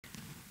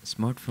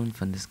Smartphone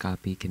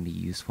funduscopy can be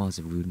useful as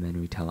a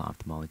rudimentary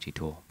teleophthalmology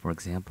tool, for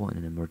example in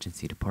an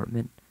emergency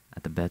department,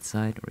 at the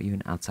bedside, or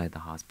even outside the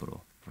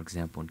hospital, for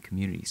example in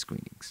community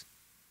screenings.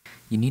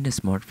 You need a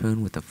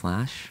smartphone with a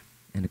flash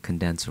and a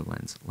condenser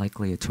lens.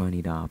 Likely a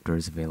 20 diopter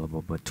is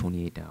available, but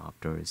 28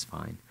 diopter is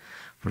fine.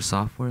 For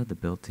software, the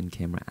built-in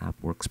camera app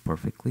works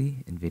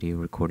perfectly in video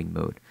recording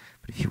mode,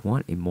 but if you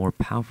want a more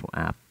powerful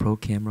app, Pro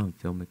Camera and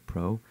Filmic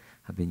Pro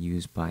have been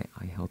used by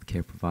eye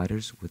healthcare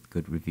providers with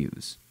good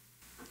reviews.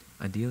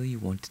 Ideally, you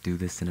want to do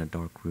this in a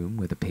dark room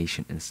with a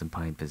patient in a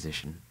supine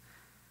position.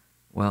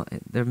 Well,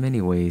 there are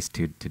many ways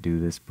to do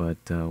this, but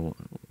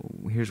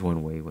here's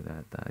one way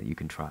that you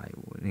can try.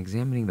 When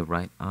examining the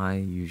right eye,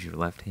 use your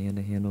left hand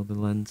to handle the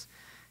lens.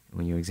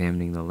 When you're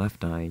examining the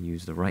left eye,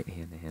 use the right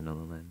hand to handle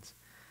the lens.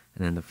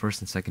 And then the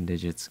first and second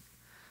digits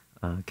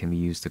can be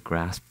used to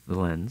grasp the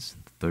lens.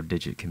 The third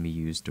digit can be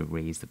used to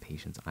raise the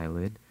patient's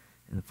eyelid.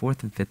 And the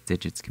fourth and fifth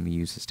digits can be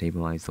used to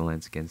stabilize the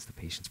lens against the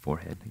patient's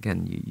forehead.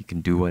 Again, you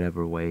can do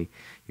whatever way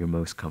you're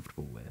most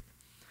comfortable with.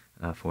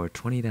 For a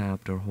 20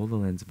 diopter, hold the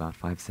lens about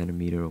 5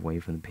 centimeters away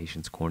from the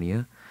patient's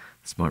cornea.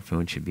 The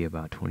smartphone should be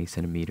about 20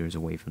 centimeters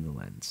away from the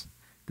lens.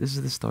 This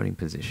is the starting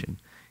position.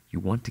 You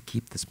want to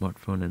keep the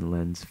smartphone and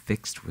lens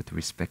fixed with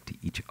respect to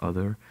each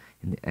other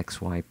in the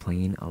XY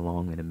plane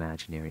along an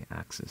imaginary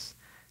axis.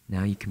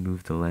 Now you can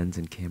move the lens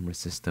and camera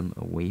system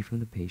away from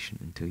the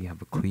patient until you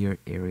have a clear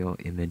aerial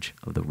image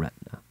of the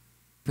retina.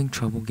 Having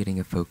trouble getting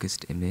a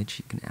focused image,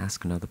 you can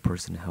ask another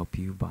person to help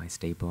you by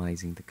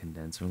stabilizing the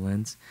condenser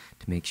lens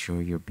to make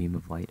sure your beam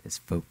of light is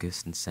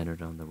focused and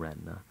centered on the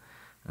retina.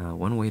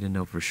 One way to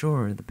know for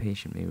sure, the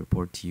patient may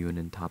report to you an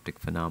entoptic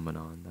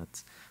phenomenon.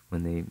 That's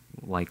when they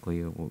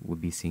likely would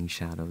be seeing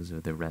shadows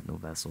of their retinal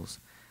vessels.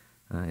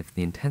 If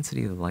the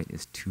intensity of the light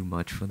is too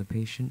much for the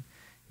patient,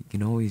 you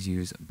can always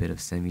use a bit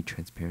of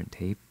semi-transparent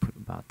tape, put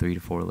about 3 to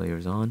 4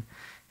 layers on,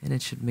 and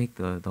it should make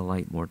the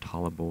light more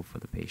tolerable for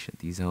the patient.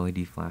 These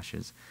LED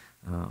flashes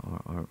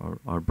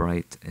are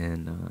bright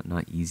and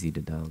not easy to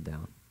dial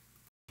down.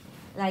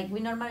 Like we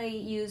normally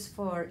use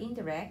for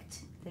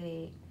indirect,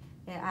 the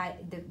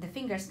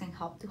fingers can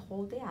help to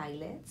hold the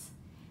eyelids,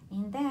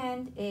 and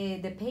then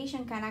the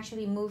patient can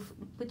actually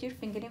put your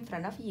finger in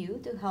front of you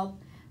to help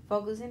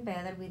focusing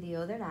better with the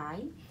other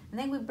eye. And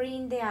then we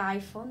bring the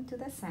iPhone to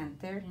the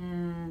center,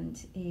 and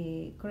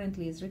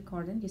currently it's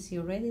recording. You see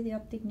already the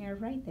optic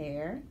nerve right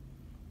there,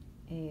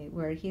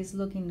 where he's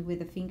looking with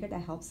the finger.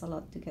 That helps a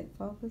lot to get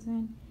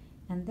focusing.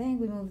 And then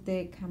we move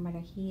the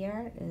camera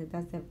here.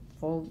 That's the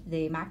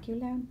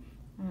macula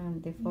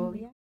and the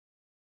fovea.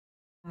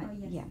 Oh,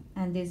 yes. Yeah,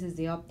 and this is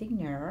the optic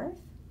nerve.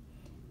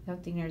 The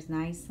optic nerve is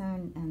nice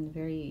and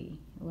very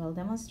well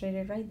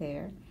demonstrated right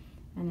there.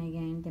 And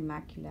again, the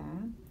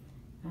macula.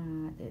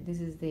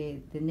 This is the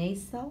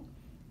nasal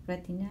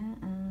retina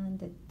and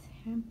the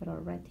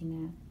temporal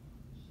retina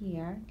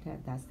here.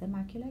 That's the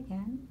macula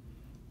again.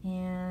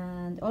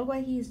 And all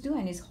what he's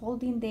doing is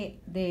holding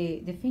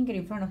the finger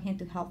in front of him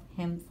to help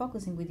him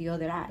focusing with the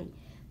other eye.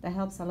 That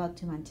helps a lot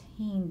to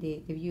maintain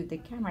the view of the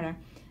camera.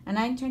 And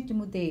I'm trying to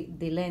move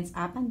the lens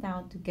up and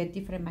down to get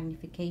different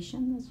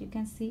magnification, as you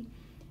can see.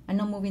 I'm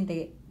not moving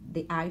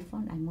the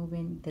iPhone, I'm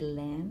moving the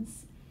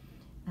lens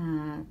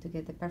to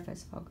get the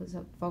perfect focus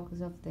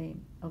of the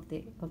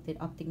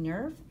optic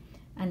nerve.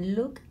 And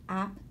look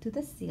up to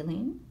the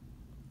ceiling.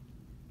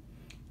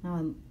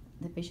 Now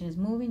the patient is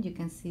moving, you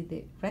can see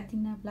the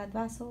retina blood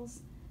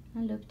vessels,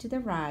 and look to the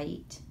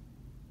right.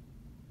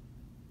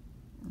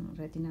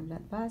 Retina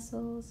blood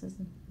vessels is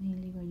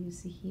mainly what you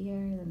see here,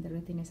 and the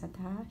retina is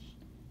attached.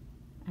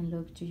 And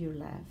look to your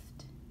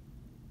left.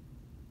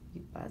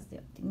 You pass the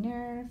optic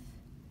nerve,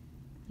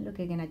 look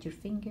again at your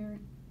finger,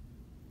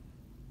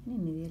 and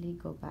immediately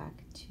go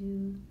back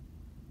to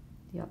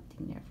the optic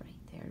nerve right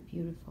there.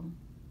 Beautiful.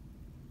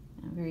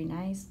 A very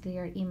nice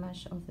clear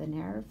image of the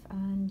nerve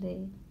and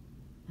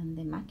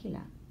the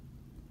macula.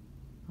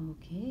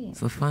 Okay.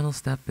 So the final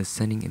step is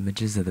sending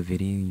images of the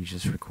video you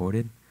just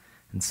recorded.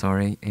 And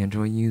sorry,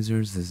 Android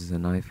users, this is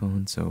an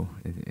iPhone, so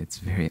it's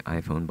very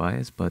iPhone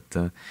biased, but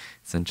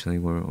essentially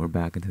we're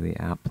back into the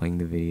app playing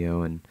the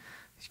video, and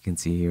as you can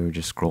see here, we're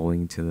just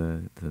scrolling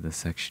to the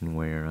section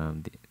where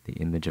the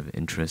image of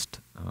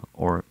interest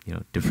or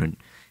different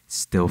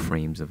still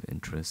frames of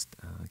interest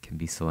can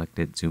be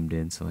selected, zoomed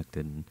in,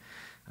 selected, and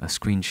a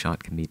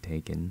screenshot can be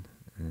taken.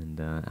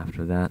 And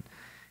after that,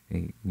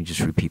 we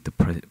just repeat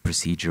the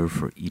procedure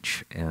for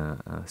each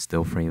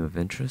still frame of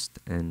interest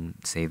and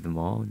save them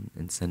all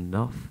and send it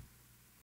off.